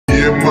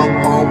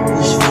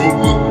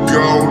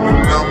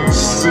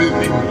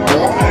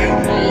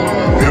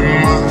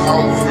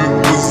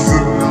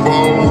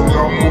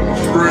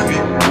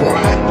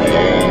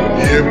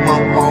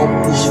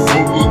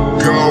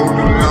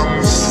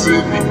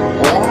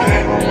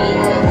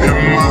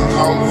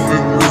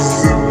outfit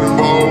was in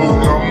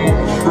vogue, I'm a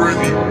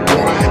pretty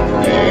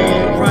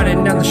boy.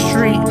 Riding down the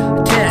street,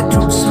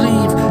 tattooed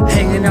sleeve,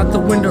 hanging out the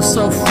window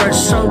so fresh,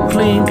 so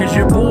clean. Cause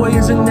your boy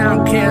is an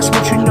outcast,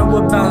 what you know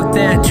about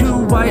that?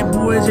 Two white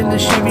boys in the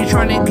Chevy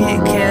trying to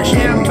get cash.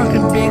 Yeah, I'm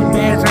talking big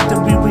bags like the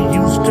weed we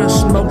used to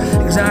smoke.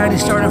 Anxiety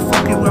started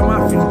fucking with my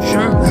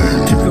future.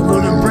 Took a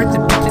little break to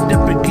pick it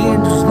up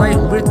again, just like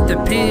with the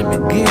pen.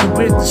 Begin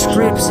with the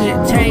scripts, it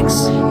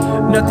takes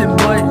nothing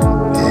but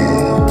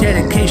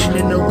dedication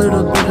and a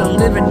little bit of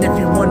living. If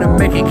you wanna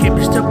make it, can't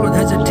be stuck with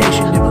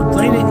hesitation. It was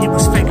blatant, it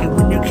was faking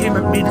when you came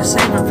at me to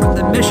save it from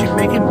the mission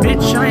making.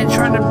 Bitch, I ain't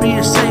trying to be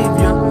a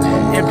savior.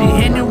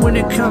 Empty-handed when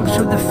it comes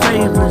to the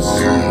favors.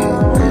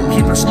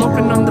 Keep on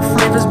smoking on the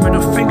flavors,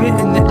 middle finger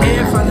in the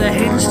air for the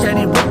haters,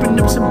 steady whipping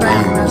up some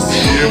bangers.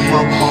 Yeah,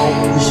 my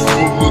mouth was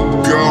full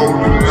of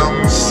gold and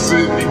I'm a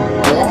city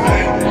boy.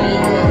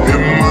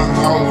 And my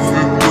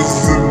outfit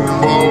was in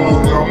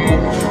vogue, I'm a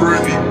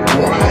pretty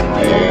boy.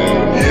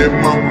 Yeah,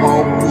 my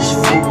mouth was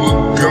full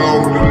of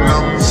gold and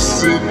I'm a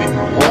city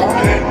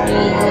boy.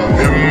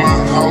 And my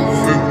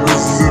outfit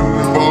was in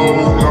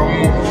vogue, I'm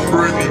a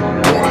pretty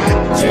boy.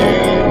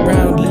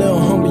 Round little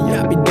homie,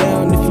 I be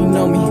down if you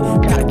know me.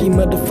 Cocky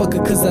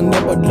motherfucker, cause I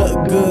know I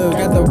look good.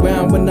 Gather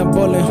round when I'm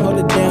ballin', hold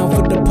it down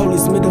for the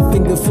police, middle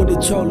finger for the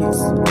trollers.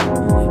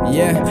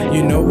 Yeah,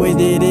 you know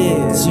what it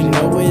is, you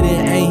know what it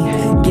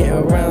ain't. Get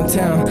around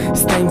town,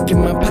 stank in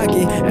my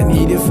pocket. I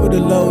need it for the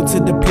load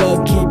till the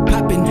plug keep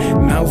popping.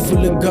 Mouth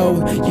full of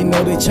gold, you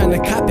know they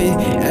tryna copy.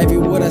 Every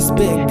word I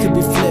spit could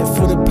be flipped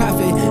for the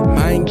profit.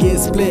 Mind get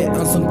split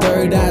on some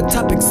third eye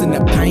topics, and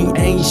the pain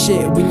ain't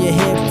shit when your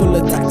head full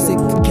of toxic.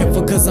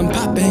 Careful cause I'm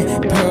popping,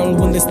 pearl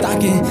when it's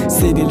stocking.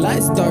 City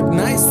lights, dark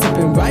nights,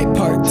 sipping right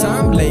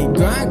part-time. Late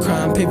grind,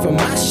 crime, pay for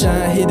my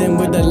shine. Hit him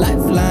with a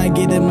lifeline,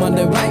 get him on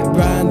the right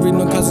ride.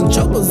 Reno causing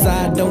troubles,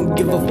 I don't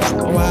give a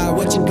fuck why.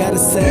 What you gotta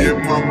say? Yeah,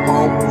 my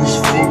mouth was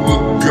full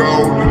of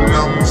gold and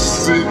I'm a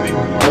city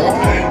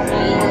boy.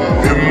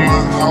 And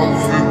my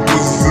outfit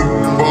was in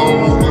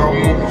vogue, I'm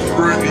a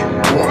pretty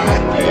boy.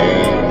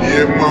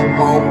 Yeah, my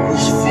mouth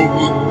was full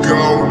of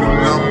gold and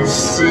I'm a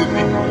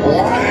city boy.